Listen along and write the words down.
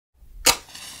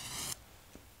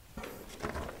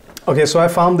Okay, so I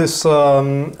found this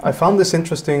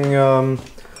interesting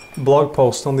blog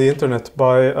post on the internet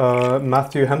by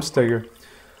Matthew Hemsteger,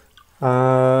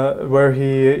 where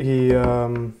he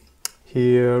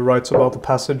writes about the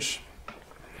passage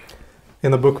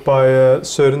in a book by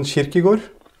Søren Kierkegaard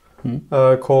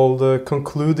called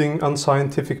 "Concluding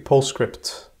Unscientific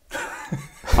Postscript."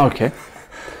 Okay.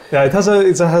 Yeah, it has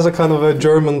a kind of a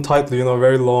German title, you know,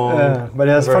 very long. Yeah, but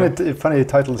it has funny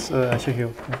titles.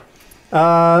 Kierkegaard.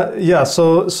 Yeah,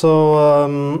 so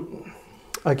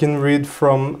I can read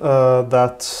from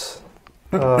that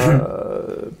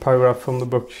paragraph from the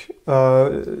book.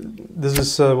 This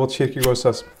is what Kierkegaard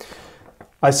says.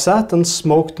 I sat and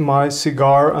smoked my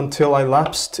cigar until I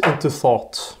lapsed into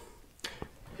thought.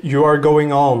 You are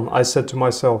going on, I said to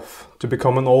myself, to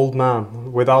become an old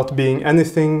man, without being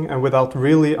anything and without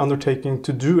really undertaking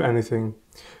to do anything.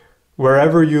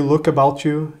 Wherever you look about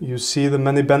you, you see the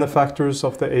many benefactors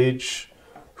of the age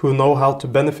who know how to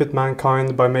benefit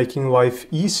mankind by making life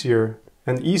easier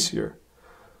and easier.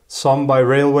 Some by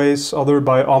railways, others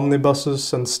by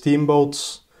omnibuses and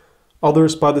steamboats,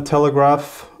 others by the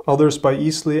telegraph, others by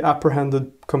easily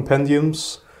apprehended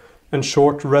compendiums and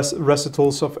short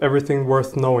recitals of everything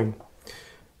worth knowing.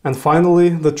 And finally,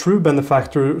 the true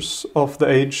benefactors of the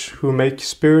age who make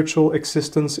spiritual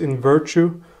existence in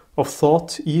virtue of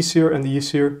thought easier and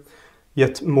easier,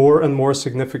 yet more and more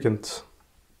significant.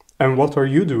 And what are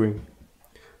you doing?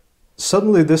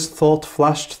 Suddenly this thought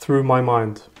flashed through my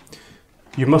mind.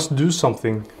 You must do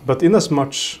something, but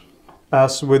inasmuch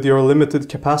as with your limited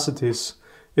capacities,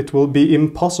 it will be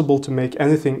impossible to make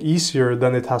anything easier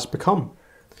than it has become.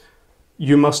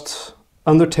 You must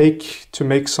undertake to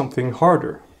make something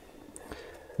harder.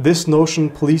 This notion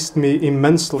pleased me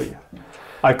immensely.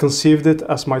 I conceived it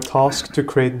as my task to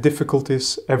create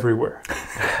difficulties everywhere.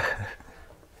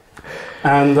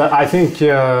 And I think,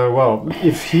 well,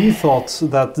 if he thought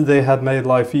that they had made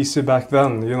life easy back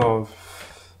then, you know,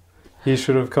 he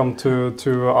should have come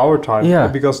to our time. Yeah.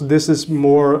 Because this is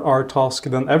more our task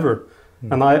than ever.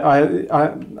 And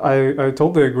I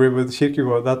totally agree with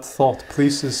Kierkegaard. That thought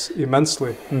pleases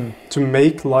immensely to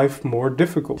make life more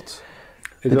difficult.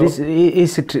 But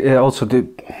is it also to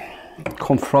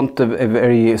confront a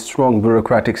very strong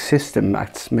bureaucratic system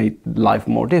that's made life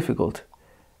more difficult?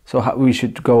 So we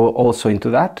should go also into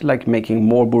that, like making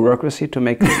more bureaucracy to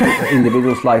make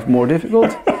individuals' life more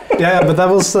difficult? Yeah, but that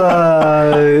was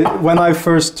when I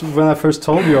first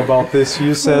told you about this.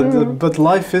 You said, "But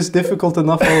life is difficult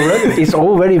enough already." It's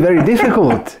already very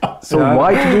difficult. So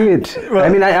why to do it? Well, I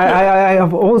mean,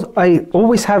 I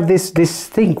always have this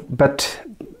thing, but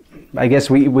I guess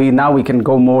we now can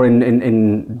go more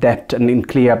in depth and in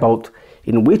clear about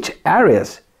in which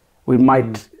areas we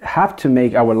might have to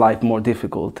make our life more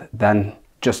difficult than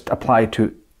just apply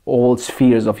to all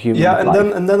spheres of human life.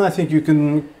 Yeah, and then I think you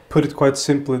can put it quite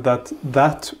simply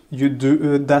that you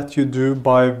do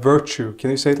by virtue. Can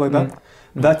you say it like that?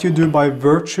 That you do by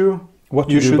virtue. What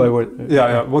you do by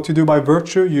what you do by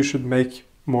virtue, you should make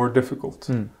more difficult.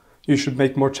 You should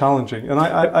make more challenging. And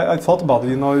I thought about it.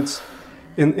 You know, it's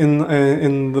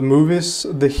in the movies,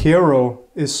 the hero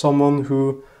is someone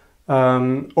who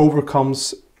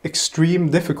overcomes extreme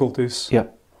difficulties. Yeah.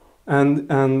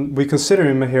 And we consider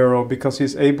him a hero because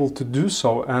he's able to do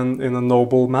so and in a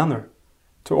noble manner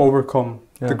to overcome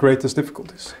the greatest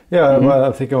difficulties. Yeah, well,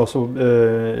 I think also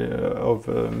of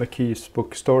McKee's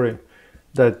book Story,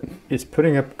 that it's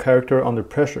putting a character under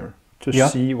pressure to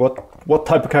see what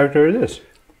type of character it is.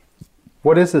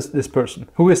 What is this person?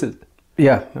 Who is it?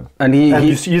 Yeah. And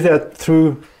you see that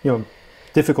through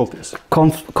difficulties.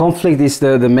 Conflict is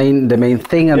the main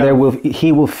thing, and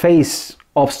he will face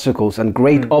obstacles and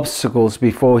great obstacles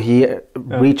before he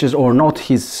reaches or not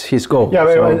his goal. Yeah,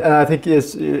 so. And I think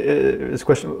it's a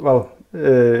question. Well,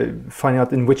 finding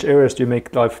out in which areas do you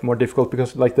make life more difficult,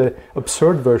 because like the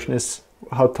absurd version is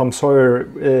how Tom Sawyer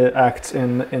acts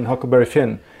in Huckleberry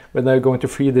Finn when they're going to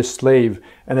free this slave,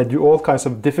 and they do all kinds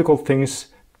of difficult things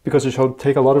because it shall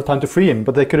take a lot of time to free him,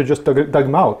 but they could have just dug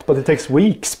him out, but it takes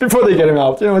weeks before they get him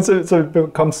out. You know, so it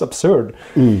becomes absurd.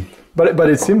 But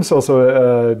it seems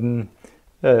also.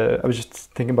 I was just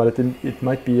thinking about it. It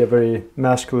might be a very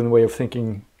masculine way of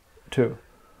thinking, too.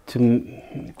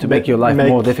 To make your life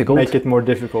more difficult. Make it more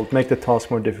difficult. Make the task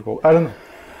more difficult. I don't know.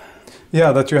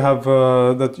 Yeah, that you have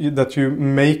that you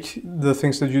make the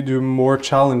things that you do more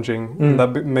challenging, and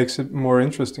that makes it more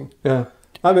interesting. Yeah,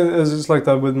 I mean, it's like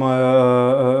that with my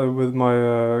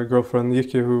girlfriend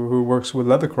Jikke, who works with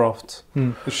leathercraft.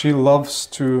 She loves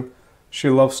to She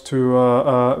loves to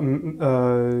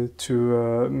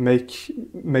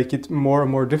make it more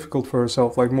and more difficult for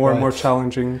herself, like more and more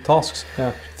challenging tasks.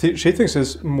 Yeah. She thinks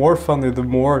it's more funny the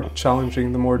more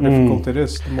challenging, the more difficult it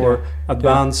is, the more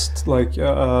advanced like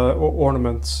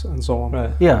ornaments and so on.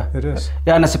 Right. Yeah, it is.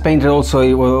 Yeah, and as a painter also,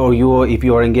 or you, if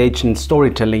you are engaged in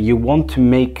storytelling, you want to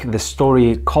make the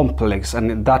story complex,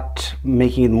 and that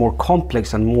making it more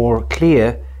complex and more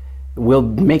clear will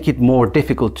make it more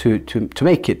difficult to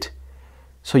make it.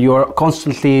 So you are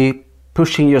constantly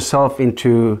pushing yourself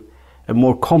into a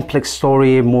more complex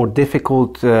story, more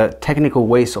difficult technical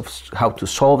ways of how to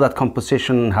solve that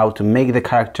composition, how to make the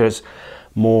characters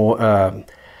more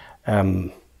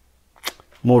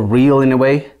more real in a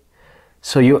way.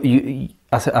 So you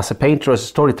as a painter, as a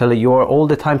storyteller, you are all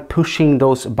the time pushing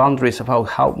those boundaries of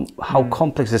how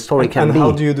complex the story can be. And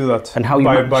how do you do that? And how you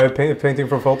by painting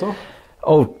from photo?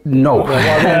 Oh no!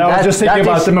 I was just thinking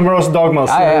about the Memorous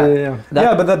Dogmas.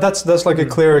 But that's like a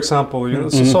clear example. You know,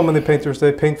 so many painters,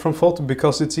 they paint from photo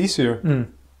because it's easier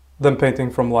than painting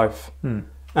from life.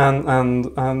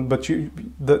 But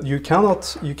you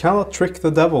cannot trick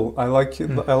the devil. I like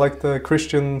the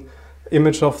Christian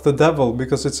image of the devil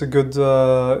because it's a good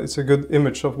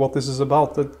image of what this is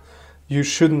about. That you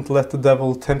shouldn't let the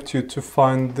devil tempt you to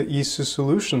find the easy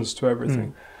solutions to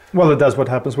everything. Well, that's what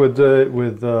happens with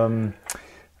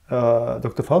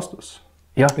Dr. Faustus.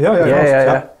 Yeah.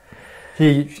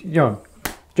 He,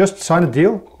 just sign a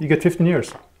deal, you get 15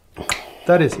 years.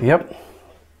 That is. Yep.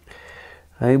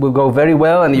 It will go very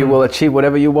well, and you will achieve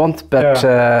whatever you want. But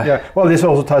well, this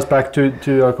also ties back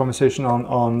to our conversation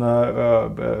on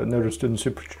Nerdrum students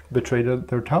who betray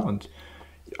their talent.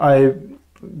 I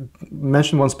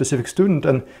mentioned one specific student,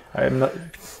 and I'm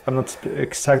not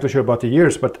exactly sure about the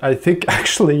years, but I think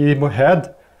actually he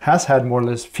has had more or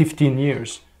less 15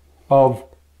 years of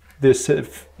this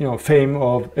fame,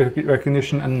 of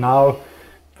recognition, and now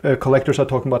collectors are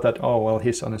talking about that. Oh well,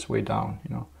 he's on his way down,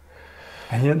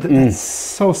 and it's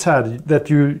so sad that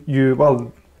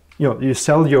you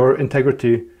sell your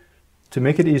integrity to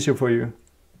make it easier for you.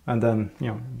 And then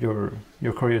your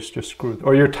career is just screwed,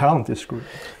 or your talent is screwed.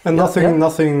 And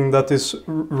nothing that is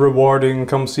rewarding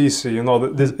comes easy.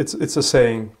 It's a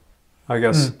saying, I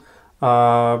guess,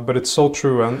 but it's so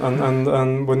true.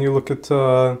 And when you look at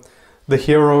the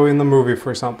hero in the movie, for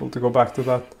example, to go back to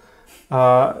that,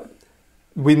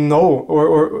 we know,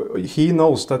 or he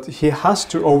knows that he has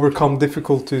to overcome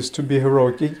difficulties to be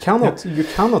heroic. You cannot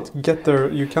get there.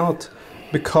 You cannot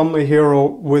become a hero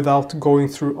without going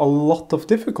through a lot of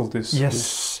difficulties.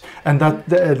 Yes, and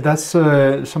that's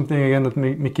something again that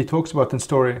Mickey talks about in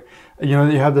story. You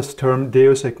have this term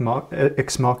Deus ex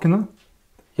machina.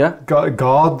 Yeah.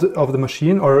 God of the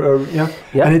machine,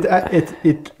 and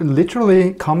it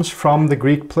literally comes from the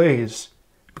Greek plays,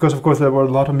 because of course there were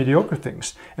a lot of mediocre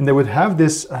things, and they would have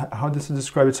this. How does it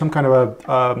describe it? Some kind of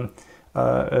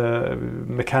a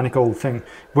mechanical thing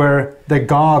where the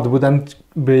god would then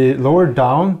be lowered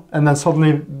down and then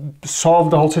suddenly solve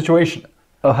the whole situation.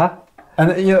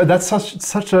 And that's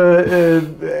such a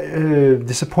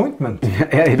disappointment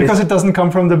because it doesn't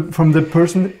come from the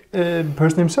person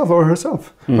himself or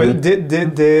herself. But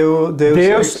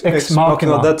Deus ex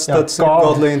machina. That's a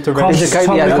godly intervention.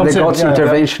 The God's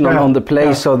intervention on the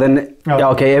play. So then,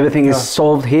 everything is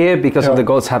solved here because of the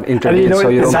gods have intervened. So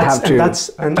you don't have to.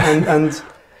 And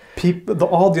people, the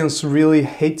audience really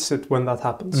hates it when that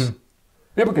happens.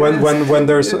 Yeah, when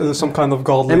there's some kind of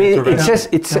godly intervention.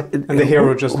 And the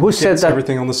hero just gets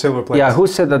everything on the silver plate. Yeah, who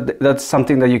said that that's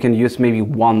something that you can use maybe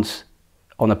once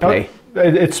on a play?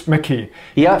 It's Mickey.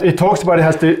 Yeah. It talks about it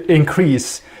has to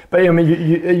increase. But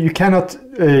you cannot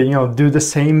do the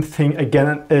same thing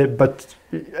again but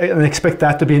and expect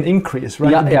that to be an increase,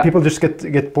 right? Yeah. People just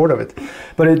get bored of it.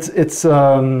 But it's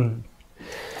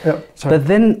But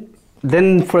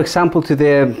then for example to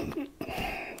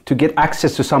get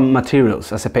access to some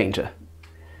materials as a painter,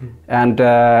 and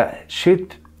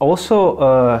should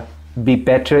also be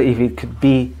better if it could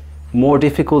be more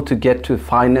difficult to get to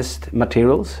finest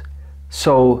materials,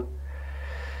 so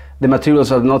the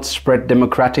materials are not spread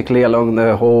democratically along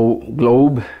the whole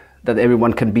globe, that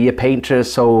everyone can be a painter,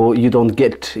 so you don't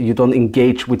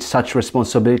engage with such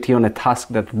responsibility on a task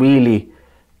that really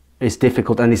is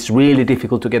difficult, and it's really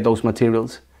difficult to get those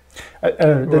materials.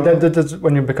 That's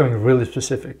when you're becoming really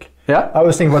specific. Yeah, I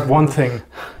was thinking about one thing,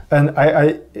 and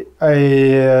I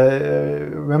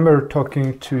remember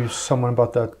talking to someone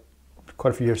about that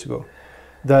quite a few years ago.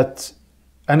 This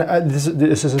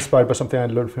is inspired by something I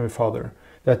learned from my father.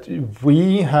 That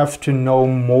we have to know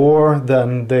more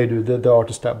than they do, the art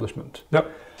establishment. Yep.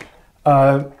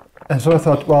 And so I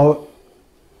thought, well,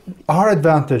 our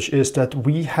advantage is that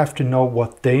we have to know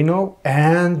what they know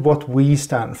and what we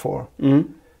stand for.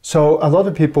 So a lot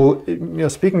of people,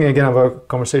 speaking again of our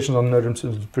conversation on Nerdrums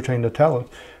portraying their talent,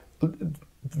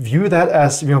 view that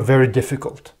as very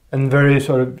difficult and very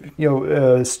sort of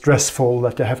stressful,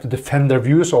 that they have to defend their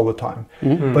views all the time.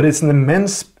 But it's an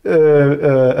immense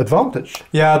advantage.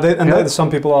 Yeah, then some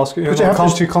people ask,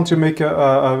 can't you make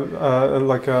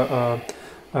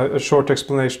a short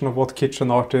explanation of what kitchen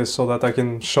art is so that I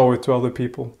can show it to other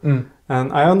people?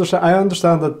 And I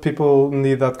understand that people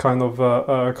need that kind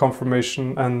of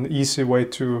confirmation and easy way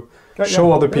to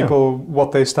show other people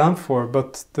what they stand for,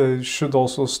 but they should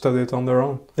also study it on their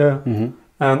own.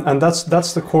 And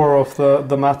that's the core of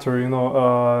the matter,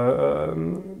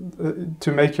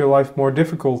 to make your life more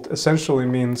difficult essentially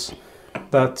means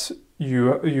that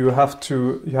you have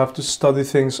to study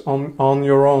things on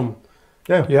your own.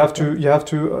 You have to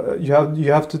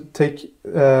take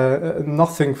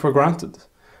nothing for granted.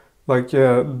 Like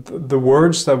the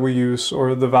words that we use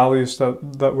or the values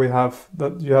that we have,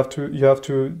 that you have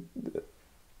to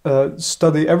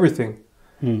study everything.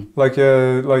 Like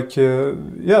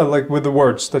with the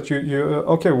words that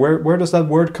okay, where does that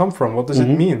word come from? What does it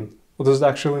mean? What does it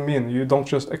actually mean? You don't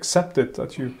just accept it,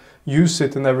 that you use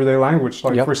it in everyday language.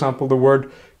 Like for example, the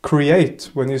word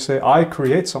create, when you say I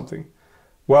create something.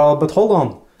 Well, but hold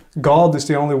on, God is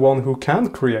the only one who can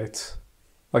create.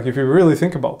 Like if you really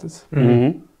think about it.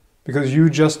 Because you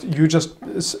just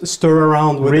stir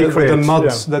around with the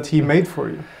muds that he made for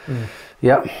you.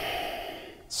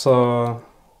 So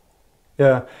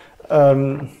and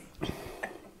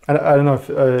I don't know if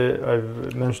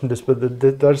I've mentioned this, but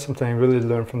there's something I really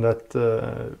learned from that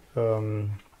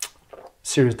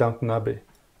series Downton Abbey,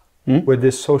 where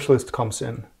this socialist comes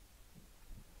in,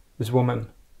 this woman,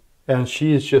 and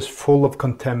she is just full of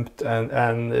contempt and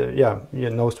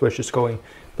knows where she's going.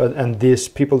 And these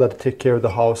people that take care of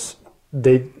the house,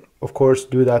 they of course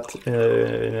do that in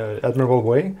an admirable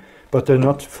way, but they're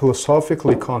not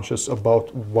philosophically conscious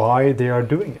about why they are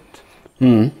doing it.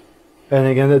 And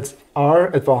again, it's our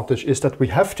advantage is that we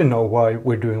have to know why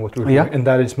we're doing what we're doing, and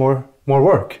that is more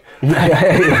work.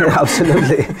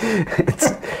 Absolutely,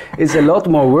 it's a lot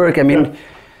more work. I mean,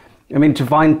 to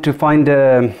find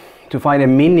a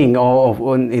meaning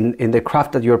in the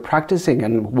craft that you're practicing,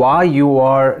 and why you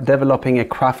are developing a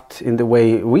craft in the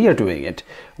way we are doing it,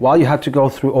 while you have to go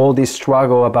through all this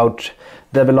struggle about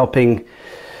developing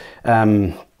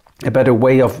a better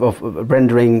way of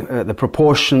rendering the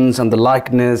proportions and the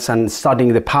likeness and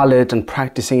studying the palette and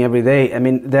practicing every day. I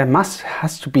mean, there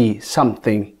has to be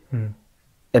something,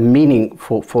 a meaning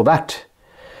for that.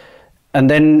 And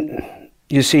then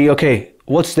you see, okay,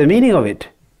 what's the meaning of it?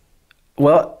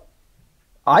 Well,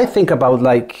 I think about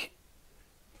like,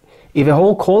 if a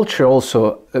whole culture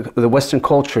also, the Western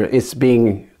culture, is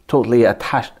being totally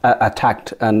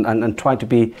attacked and trying to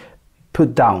be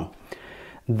put down,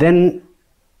 then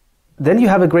you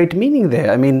have a great meaning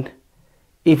there. I mean,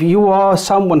 if you are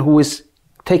someone who is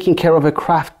taking care of a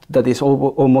craft that is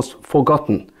almost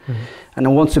forgotten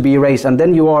and wants to be erased, and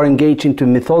then you are engaged into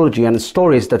mythology and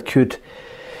stories that could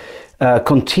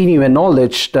continue a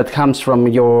knowledge that comes from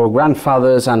your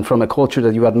grandfathers and from a culture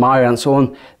that you admire and so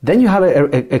on, then you have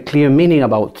a clear meaning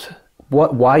about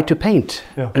why to paint.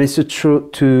 And it's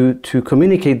to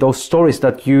communicate those stories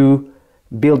that you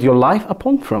build your life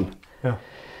upon from.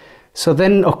 So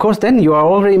then, of course, then you are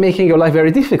already making your life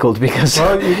very difficult, because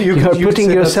you are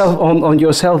putting yourself on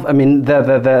yourself. I mean,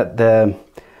 a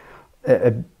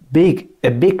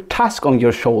big task on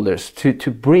your shoulders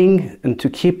to bring and to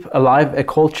keep alive a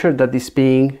culture that is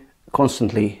being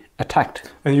constantly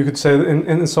attacked. And you could say that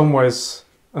in some ways,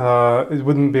 it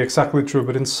wouldn't be exactly true,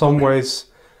 but in some ways,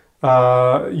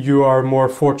 you are more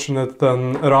fortunate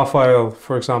than Raphael,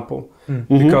 for example.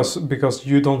 Because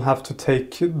you don't have to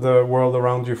take the world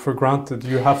around you for granted.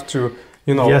 You have to,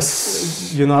 you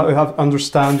have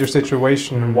understand your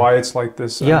situation and why it's like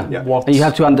this. And and you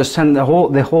have to understand the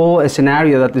whole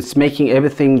scenario that is making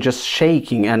everything just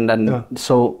shaking, and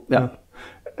so.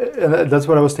 And that's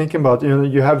what I was thinking about.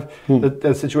 You have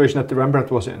the situation that the Rembrandt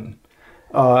was in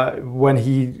when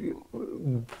he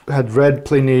had read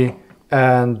Pliny.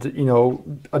 And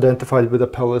identified with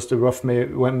Apelles, the rough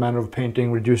manner of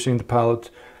painting, reducing the palette,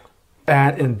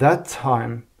 and in that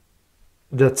time,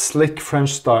 that slick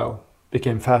French style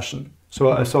became fashion.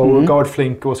 So Gard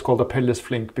Flink was called Apelles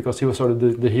Flink because he was sort of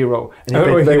the hero.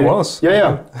 And he was.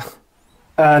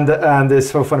 And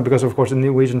it's so funny because of course in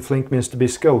Norwegian Flink means to be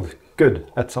skilled,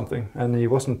 good at something, and he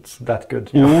wasn't that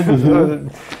good.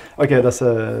 Okay, that's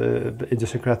a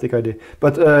idiosyncratic idea.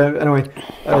 But anyway.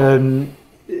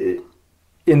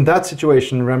 in that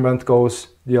situation, Rembrandt goes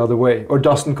the other way, or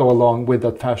doesn't go along with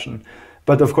that fashion.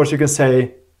 But of course, you can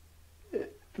say,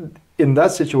 in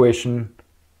that situation,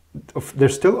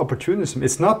 there's still opportunism.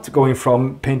 It's not going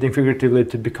from painting figuratively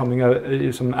to becoming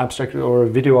some abstract or a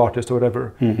video artist or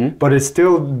whatever. But it's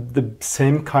still the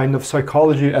same kind of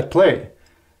psychology at play.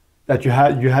 That you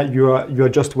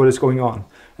adjust what is going on.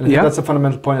 And I think that's a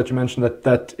fundamental point that you mentioned.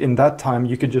 That in that time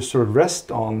you could just sort of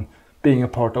rest on being a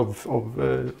part of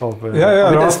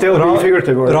and still be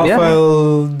figurative.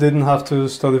 Raphael didn't have to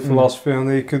study philosophy, and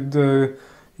he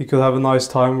could have a nice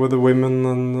time with the women,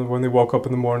 and when he woke up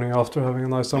in the morning after having a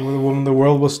nice time with a woman, the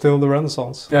world was still the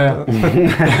Renaissance.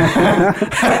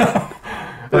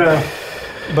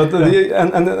 But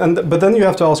then you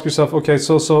have to ask yourself, okay,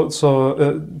 so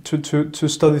to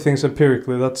study things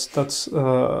empirically, that's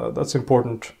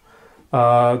important.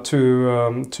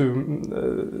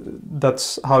 That's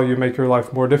how you make your life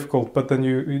more difficult. But then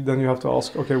you have to ask,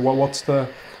 okay, what's the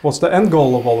end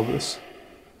goal of all of this?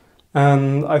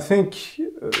 And I think,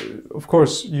 of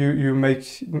course, you make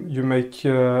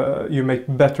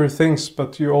better things,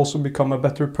 but you also become a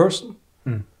better person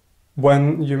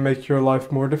when you make your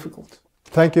life more difficult.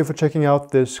 Thank you for checking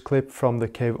out this clip from the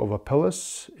Cave of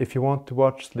Apelles. If you want to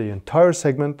watch the entire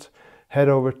segment, head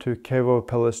over to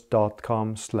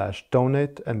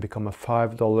caveofapelles.com/donate and become a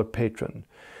 $5 patron.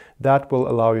 That will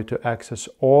allow you to access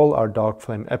all our Dark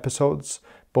Flame episodes,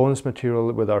 bonus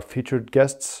material with our featured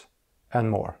guests, and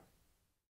more.